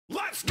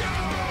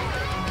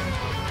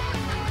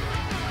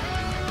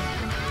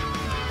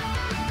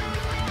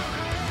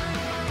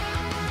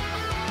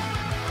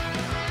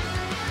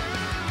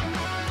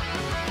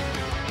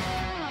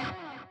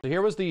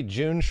here was the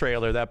June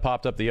trailer that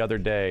popped up the other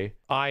day.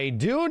 I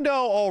do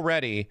know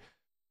already,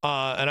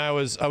 and I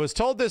was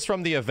told this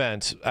from the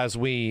event as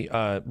we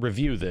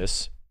review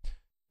this,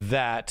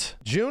 that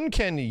June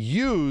can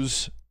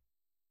use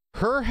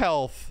her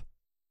health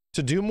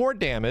to do more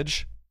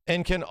damage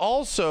and can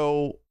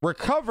also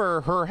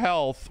recover her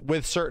health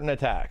with certain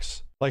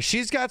attacks. Like,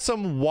 she's got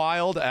some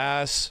wild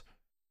ass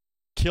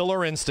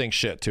killer instinct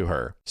shit to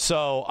her.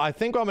 So I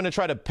think I'm going to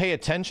try to pay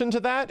attention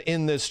to that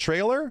in this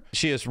trailer.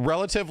 She is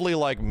relatively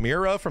like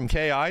Mira from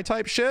KI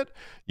type shit.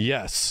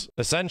 Yes,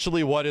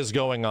 essentially what is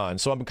going on.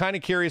 So I'm kind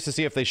of curious to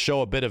see if they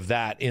show a bit of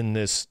that in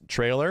this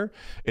trailer.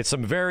 It's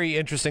some very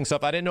interesting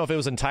stuff. I didn't know if it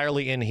was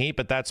entirely in heat,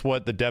 but that's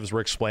what the devs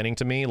were explaining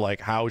to me,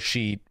 like how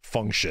she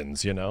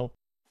functions, you know?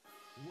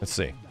 Let's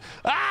see.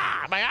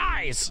 Ah, my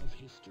eyes!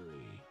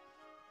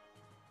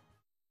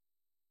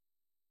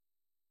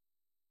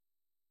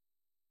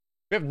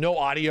 We have no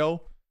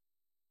audio.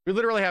 We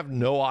literally have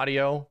no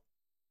audio.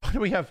 Why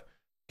do we have?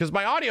 Because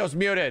my audio's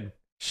muted.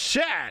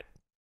 Shit.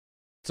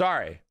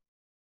 Sorry.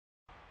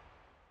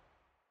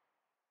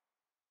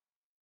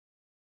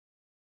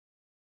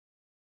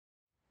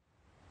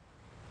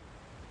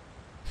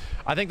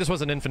 I think this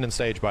was an infinite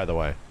stage, by the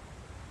way.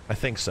 I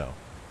think so.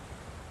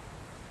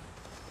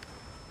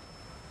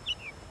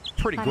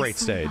 Pretty great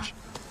stage.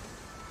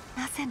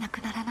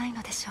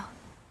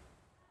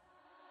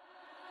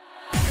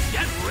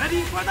 Get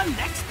ready for the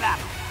next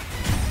battle.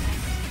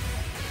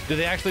 Do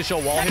they actually show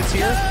wall hits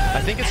here?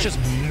 I think it's just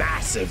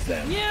massive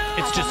then.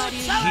 It's just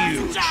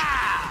huge.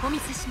 Jun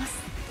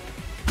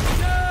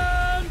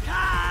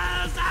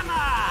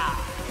Kazama.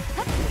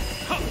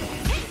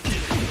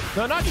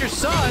 No, not your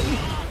son.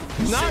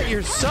 Not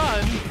your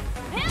son.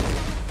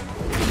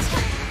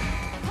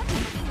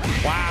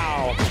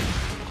 Wow.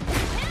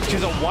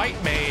 She's a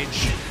white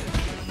mage.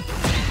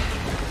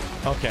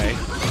 Okay.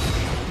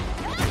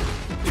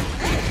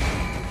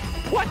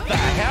 What the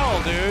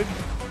hell, dude?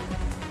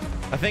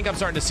 I think I'm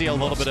starting to see a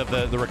little bit of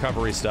the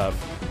recovery stuff.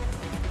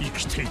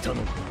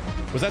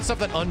 Was that stuff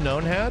that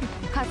Unknown had?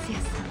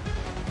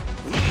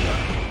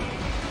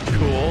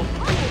 Cool.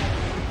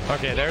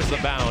 Okay, there's the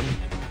bound.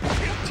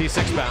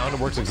 T6 bound. It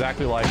works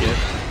exactly like it.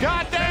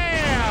 God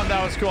damn!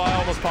 That was cool. I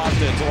almost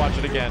paused it to watch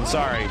it again.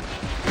 Sorry.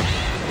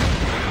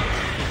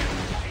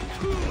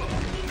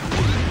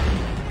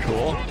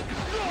 Cool.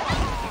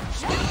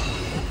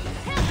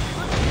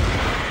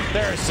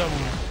 There's some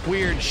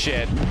weird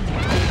shit.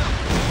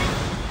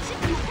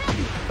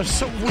 There's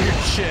some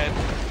weird shit.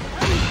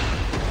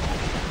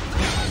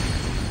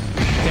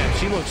 Damn,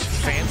 she looks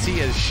fancy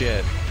as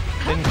shit.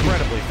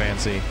 Incredibly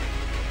fancy.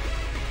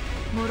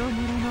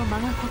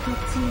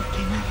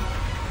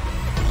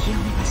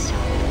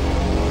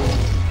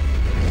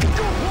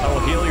 I will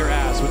heal your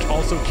ass, which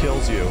also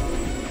kills you.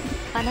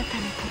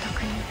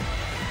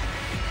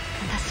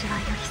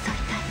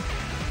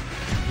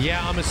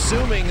 Yeah, I'm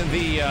assuming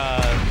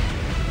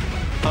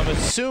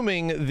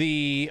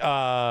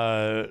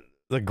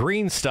the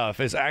green stuff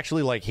is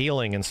actually like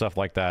healing and stuff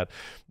like that.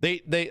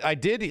 I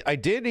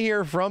did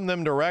hear from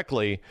them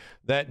directly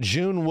that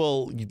June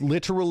will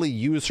literally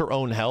use her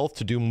own health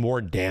to do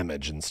more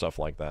damage and stuff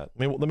like that.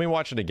 Let me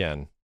watch it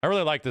again. I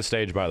really like this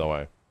stage, by the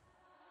way.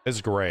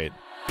 It's great.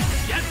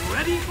 Get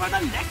ready for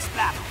the next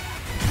battle.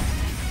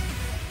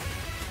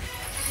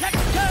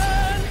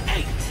 Tekken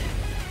 8.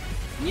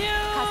 New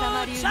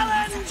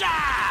challenger.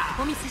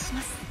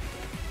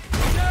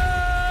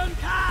 Jun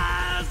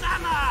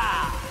Kazama.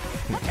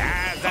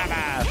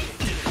 Kazama.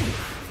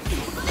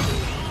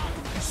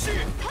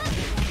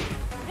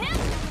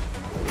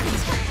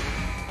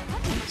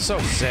 So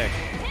sick.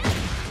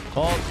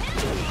 Oh.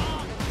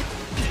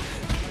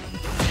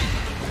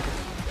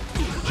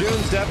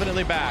 June's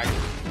definitely back.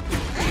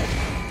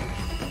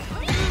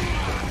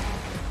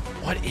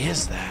 What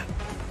is that?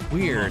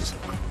 Weird.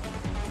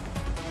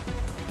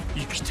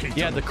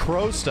 Yeah, the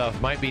crow stuff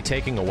might be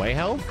taking away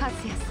health.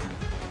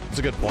 That's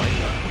a good point.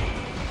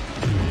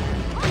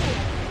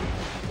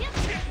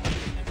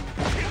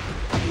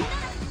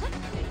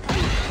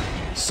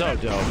 So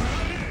dope.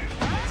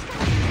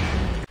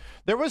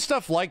 There was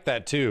stuff like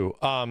that too.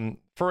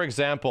 For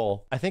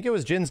example, I think it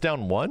was Jin's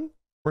down 1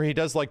 where he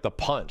does like the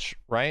punch,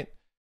 right?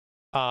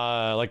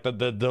 Like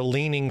the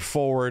leaning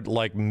forward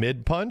like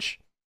mid punch.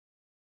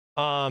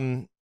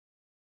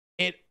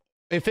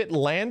 If it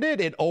landed,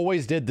 it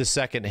always did the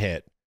second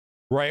hit,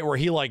 right? Where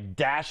he like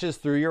dashes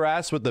through your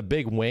ass with the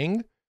big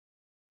wing.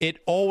 It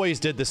always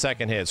did the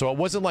second hit. So it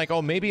wasn't like,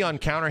 oh, maybe on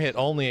counter hit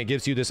only it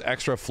gives you this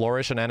extra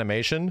flourish and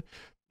animation.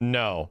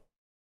 No,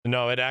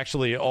 it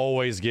actually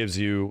always gives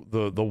you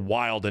the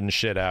wild and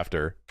shit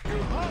after.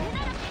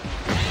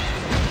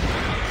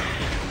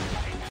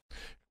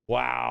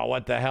 Wow,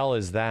 what the hell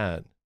is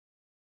that?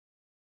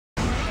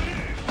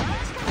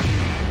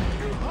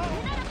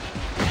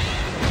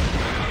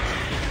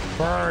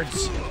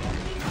 Birds.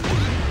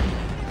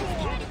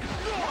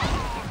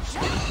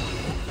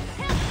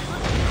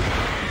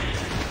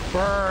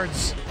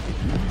 Birds.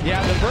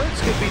 Yeah, the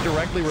birds could be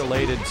directly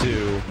related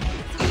to...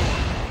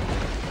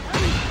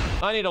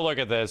 I need to look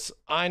at this.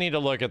 I need to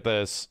look at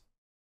this.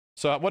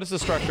 So what is the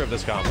structure of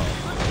this combo?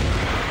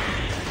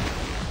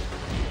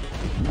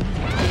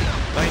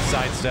 Nice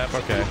sidestep,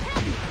 okay.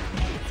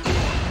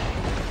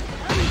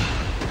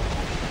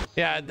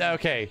 Yeah,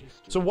 okay.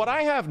 So what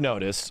I have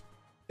noticed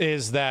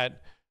is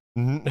that,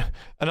 and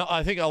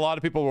I think a lot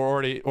of people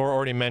were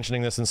already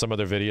mentioning this in some of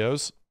their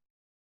videos,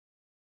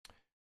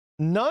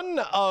 none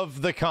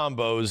of the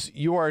combos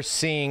you are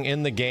seeing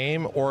in the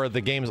game or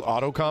the game's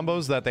auto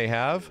combos that they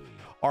have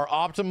are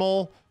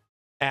optimal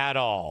at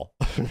all.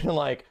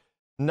 Like,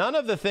 none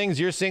of the things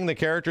you're seeing the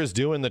characters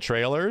do in the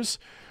trailers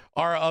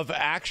are of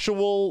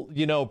actual,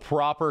 you know,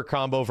 proper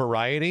combo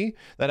variety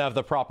that have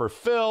the proper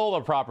fill,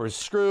 the proper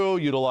screw,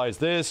 utilize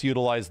this,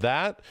 utilize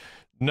that.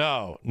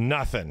 No,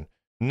 nothing.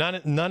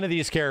 None of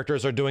these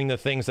characters are doing the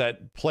things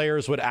that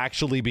players would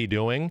actually be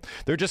doing.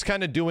 They're just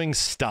kind of doing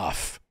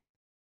stuff.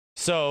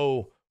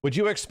 So would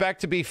you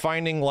expect to be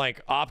finding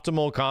like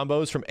optimal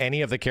combos from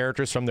any of the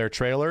characters from their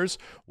trailers?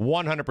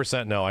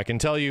 100% no. I can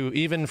tell you,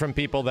 even from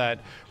people that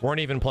weren't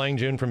even playing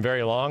Jun from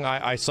very long,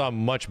 I saw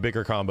much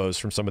bigger combos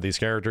from some of these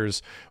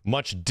characters,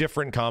 much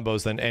different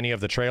combos than any of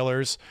the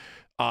trailers,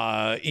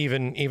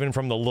 even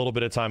from the little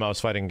bit of time I was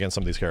fighting against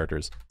some of these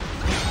characters.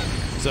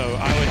 So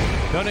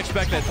don't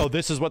expect that, oh,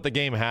 this is what the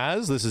game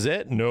has, this is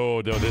it?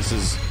 No, this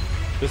is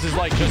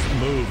like just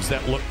moves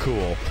that look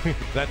cool.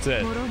 That's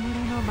it.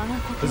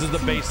 This is the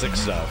basic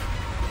stuff.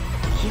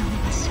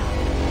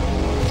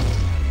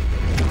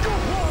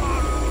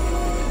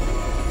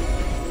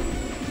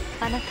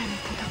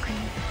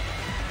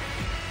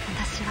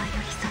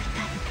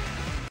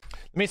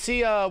 Let me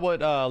see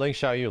what Ling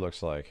Xiaoyu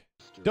looks like.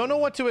 Don't know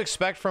what to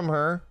expect from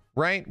her,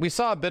 right? We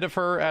saw a bit of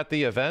her at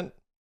the event,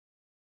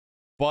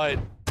 but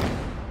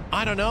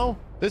I don't know.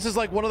 This is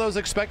like one of those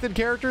expected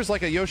characters,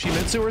 like a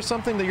Yoshimitsu or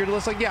something, that you're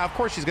just like, yeah, of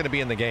course she's going to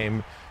be in the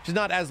game. She's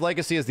not as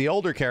legacy as the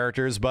older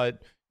characters,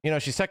 but, you know,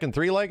 she's Tekken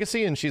 3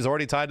 legacy, and she's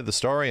already tied to the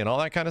story and all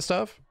that kind of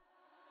stuff.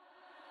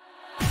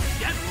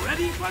 Get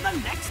ready for the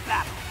next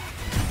battle.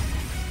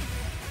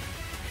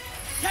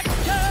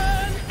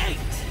 Tekken 8.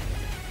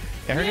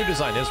 Yeah, her new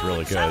design is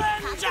really good.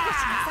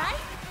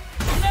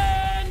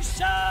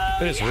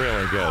 It is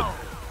really good.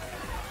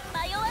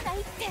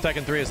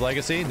 Tekken 3 is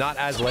legacy, not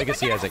as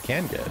legacy as it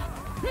can get.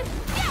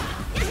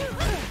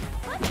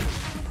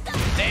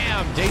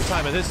 Damn,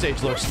 daytime at this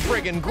stage looks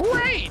friggin'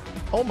 great!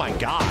 Oh my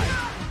god.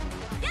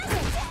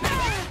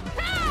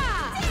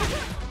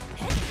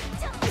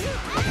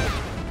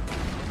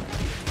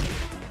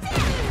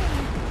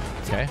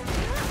 Okay.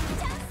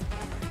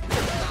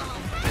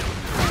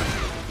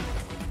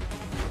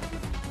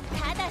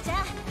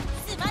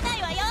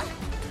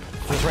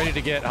 Just ready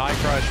to get high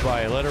crushed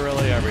by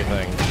literally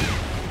everything.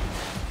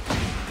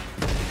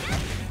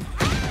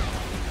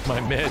 My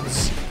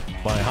mids,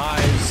 my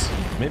highs,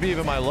 maybe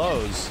even my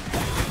lows.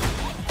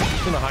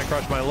 I'm gonna high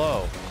crush my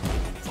low.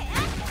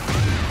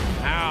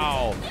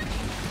 Ow.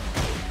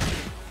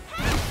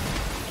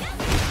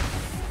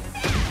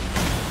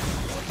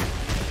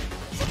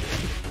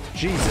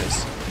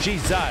 Jesus.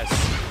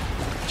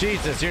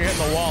 Jesus, you're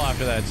hitting the wall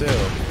after that too.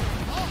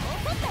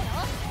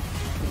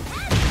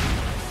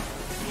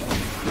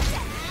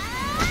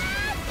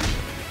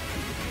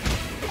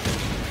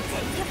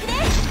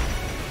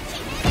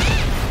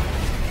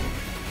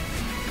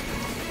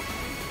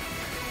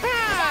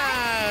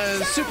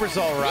 Super's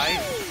all right.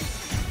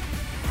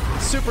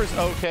 Super's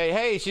okay.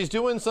 Hey, she's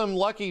doing some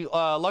Lucky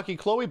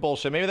Chloe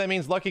bullshit. Maybe that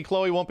means Lucky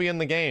Chloe won't be in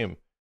the game,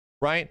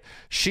 right?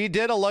 She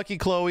did a Lucky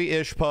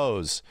Chloe-ish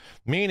pose,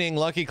 meaning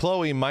Lucky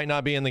Chloe might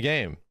not be in the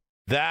game.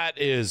 That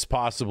is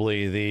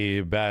possibly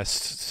the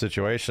best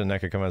situation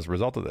that could come as a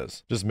result of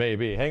this. Just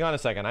maybe. Hang on a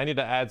second. I need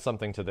to add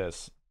something to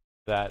this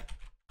that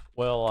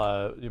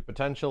will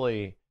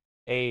potentially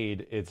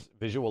aid its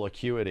visual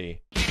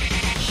acuity.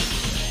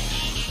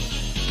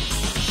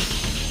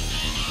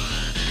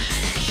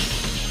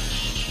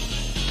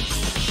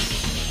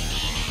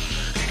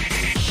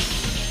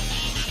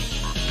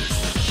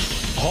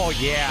 Oh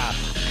yeah.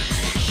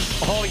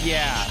 Oh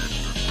yeah.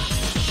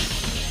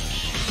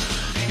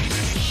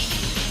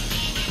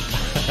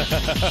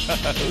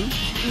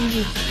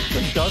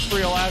 The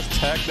industrial ass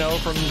techno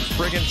from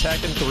friggin'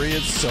 Tekken 3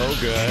 is so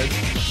good.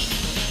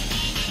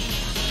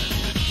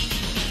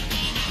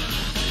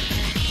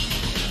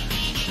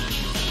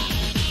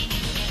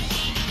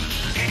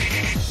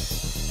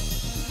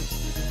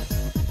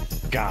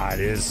 God,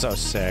 it is so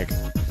sick.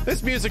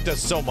 This music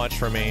does so much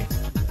for me.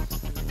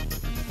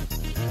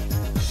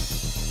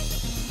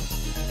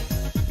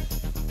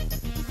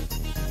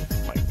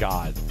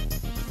 God.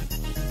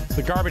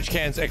 The garbage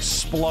cans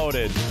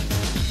exploded.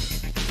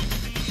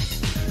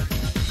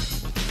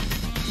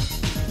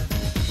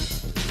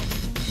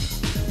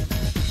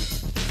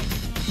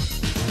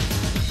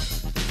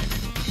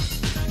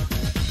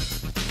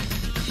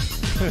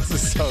 This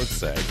is so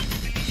sick.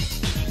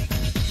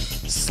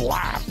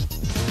 Slap.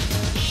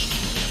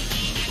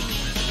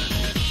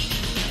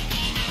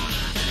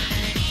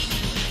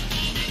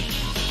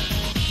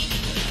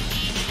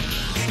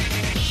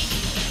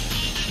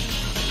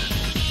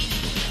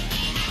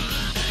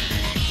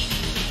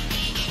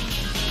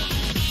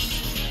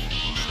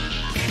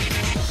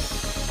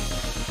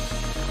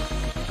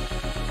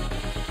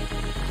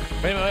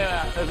 Wait,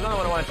 there's another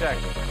one I want to check.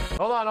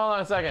 Hold on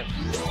a second.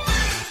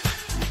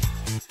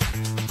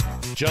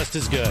 Just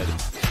as good.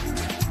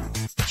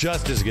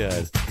 Just as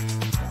good.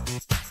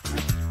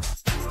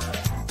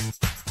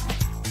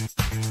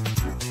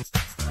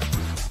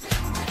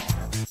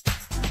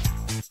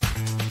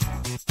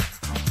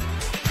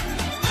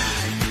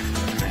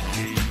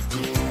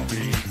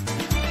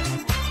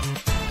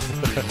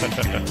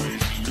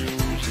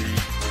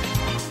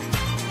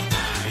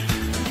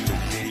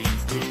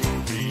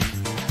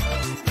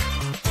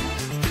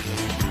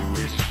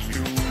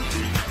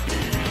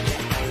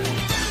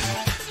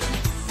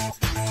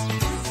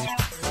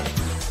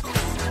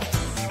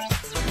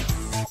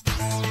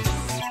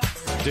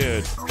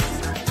 Dude.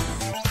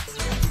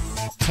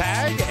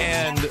 Tag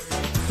and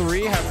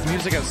 3 have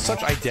music as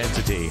such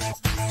identity.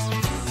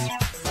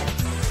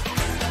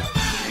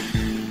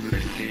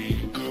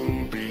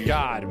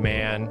 God,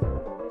 man.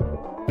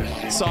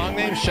 Song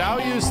named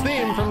Xiaoyu's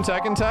theme from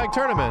Tekken Tag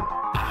Tournament.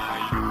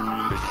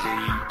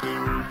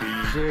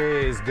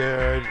 Jeez,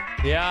 dude.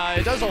 Yeah,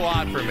 it does a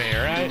lot for me,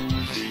 right?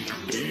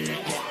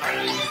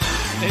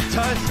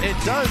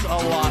 It does a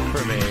lot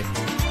for me.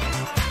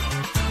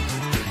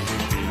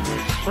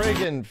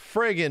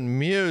 Friggin'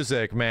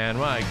 music, man.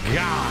 My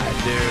God,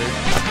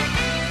 dude.